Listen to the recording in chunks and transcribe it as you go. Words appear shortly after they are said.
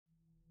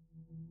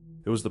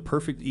It was the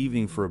perfect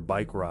evening for a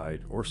bike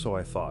ride, or so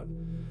I thought.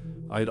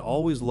 I had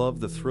always loved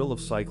the thrill of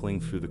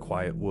cycling through the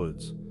quiet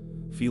woods,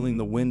 feeling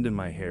the wind in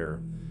my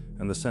hair,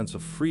 and the sense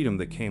of freedom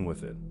that came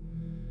with it.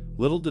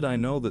 Little did I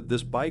know that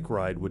this bike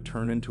ride would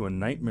turn into a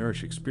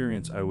nightmarish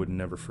experience I would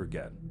never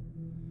forget.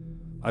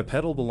 I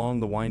pedaled along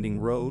the winding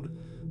road,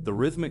 the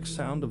rhythmic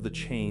sound of the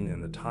chain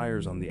and the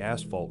tires on the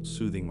asphalt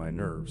soothing my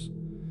nerves.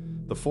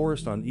 The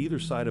forest on either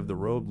side of the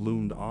road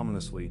loomed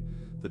ominously,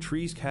 the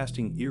trees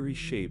casting eerie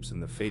shapes in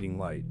the fading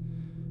light.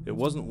 It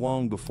wasn't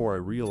long before I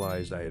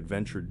realized I had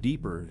ventured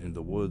deeper into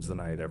the woods than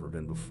I had ever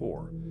been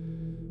before.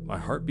 My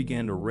heart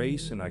began to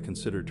race and I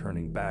considered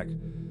turning back,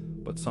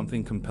 but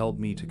something compelled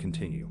me to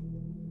continue.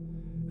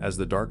 As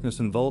the darkness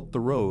enveloped the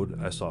road,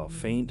 I saw a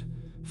faint,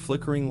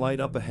 flickering light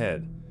up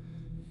ahead.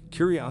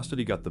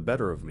 Curiosity got the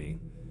better of me,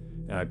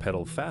 and I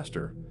pedaled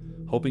faster,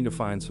 hoping to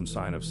find some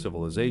sign of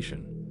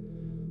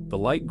civilization. The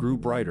light grew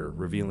brighter,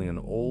 revealing an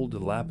old,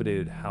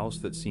 dilapidated house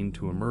that seemed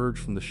to emerge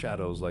from the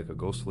shadows like a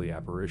ghostly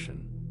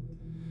apparition.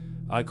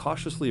 I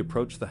cautiously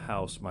approached the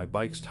house, my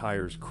bike's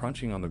tires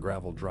crunching on the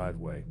gravel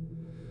driveway.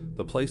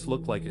 The place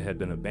looked like it had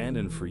been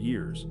abandoned for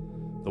years,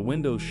 the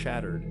windows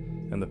shattered,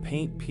 and the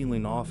paint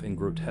peeling off in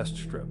grotesque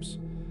strips.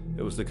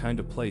 It was the kind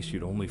of place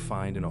you'd only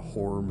find in a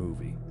horror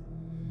movie.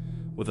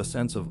 With a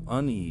sense of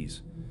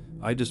unease,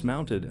 I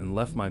dismounted and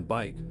left my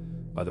bike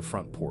by the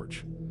front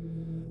porch.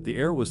 The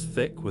air was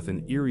thick with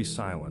an eerie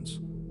silence,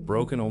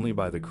 broken only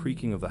by the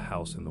creaking of the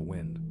house in the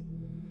wind.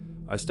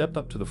 I stepped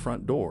up to the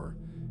front door,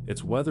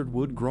 its weathered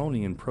wood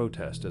groaning in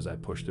protest as I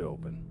pushed it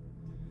open.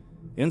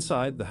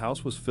 Inside, the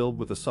house was filled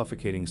with a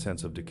suffocating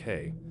sense of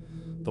decay.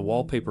 The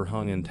wallpaper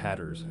hung in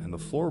tatters, and the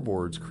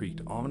floorboards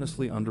creaked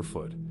ominously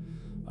underfoot.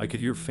 I could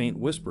hear faint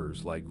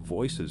whispers like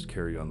voices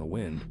carried on the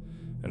wind,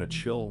 and a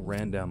chill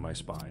ran down my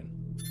spine.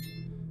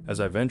 As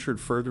I ventured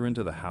further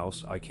into the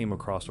house, I came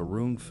across a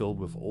room filled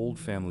with old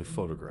family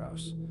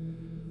photographs.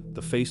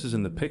 The faces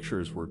in the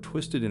pictures were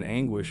twisted in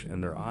anguish,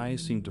 and their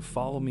eyes seemed to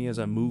follow me as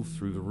I moved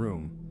through the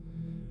room.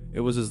 It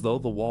was as though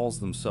the walls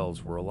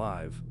themselves were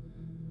alive,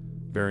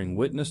 bearing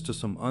witness to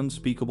some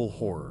unspeakable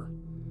horror.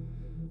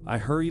 I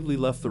hurriedly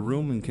left the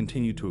room and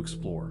continued to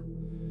explore.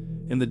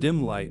 In the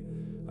dim light,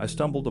 I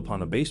stumbled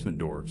upon a basement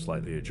door,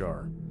 slightly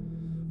ajar.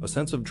 A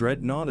sense of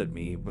dread gnawed at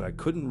me, but I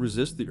couldn't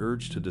resist the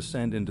urge to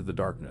descend into the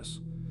darkness.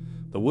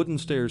 The wooden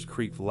stairs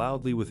creaked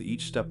loudly with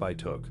each step I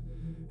took,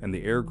 and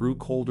the air grew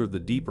colder the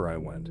deeper I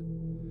went.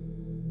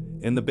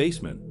 In the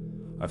basement,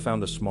 I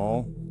found a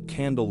small,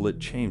 candle-lit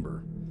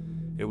chamber.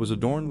 It was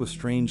adorned with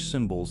strange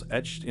symbols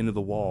etched into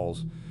the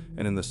walls,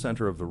 and in the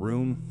center of the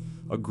room,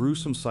 a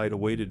gruesome sight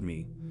awaited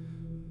me.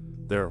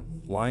 There,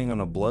 lying on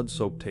a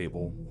blood-soaked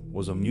table,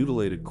 was a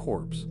mutilated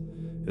corpse,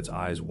 its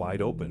eyes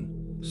wide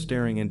open,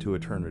 staring into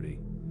eternity.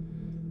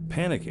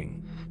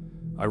 Panicking,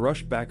 I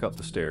rushed back up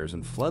the stairs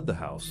and fled the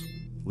house,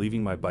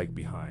 leaving my bike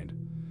behind.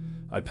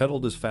 I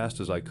pedaled as fast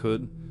as I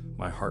could,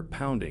 my heart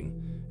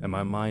pounding, and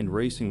my mind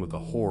racing with the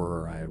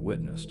horror I had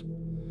witnessed.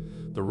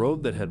 The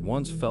road that had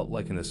once felt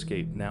like an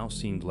escape now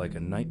seemed like a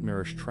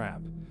nightmarish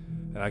trap,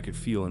 and I could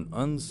feel an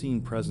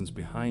unseen presence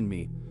behind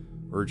me,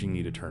 urging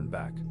me to turn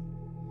back.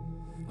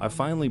 I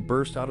finally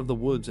burst out of the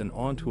woods and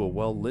onto a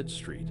well-lit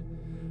street.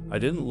 I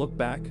didn't look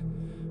back,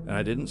 and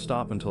I didn't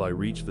stop until I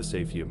reached the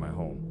safety of my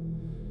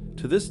home.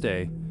 To this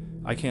day,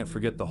 I can't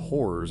forget the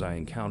horrors I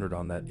encountered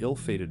on that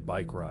ill-fated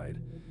bike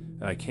ride,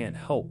 and I can't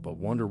help but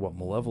wonder what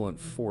malevolent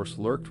force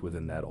lurked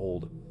within that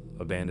old,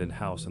 abandoned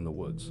house in the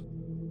woods.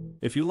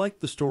 If you liked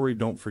the story,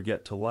 don't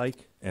forget to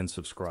like and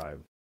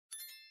subscribe.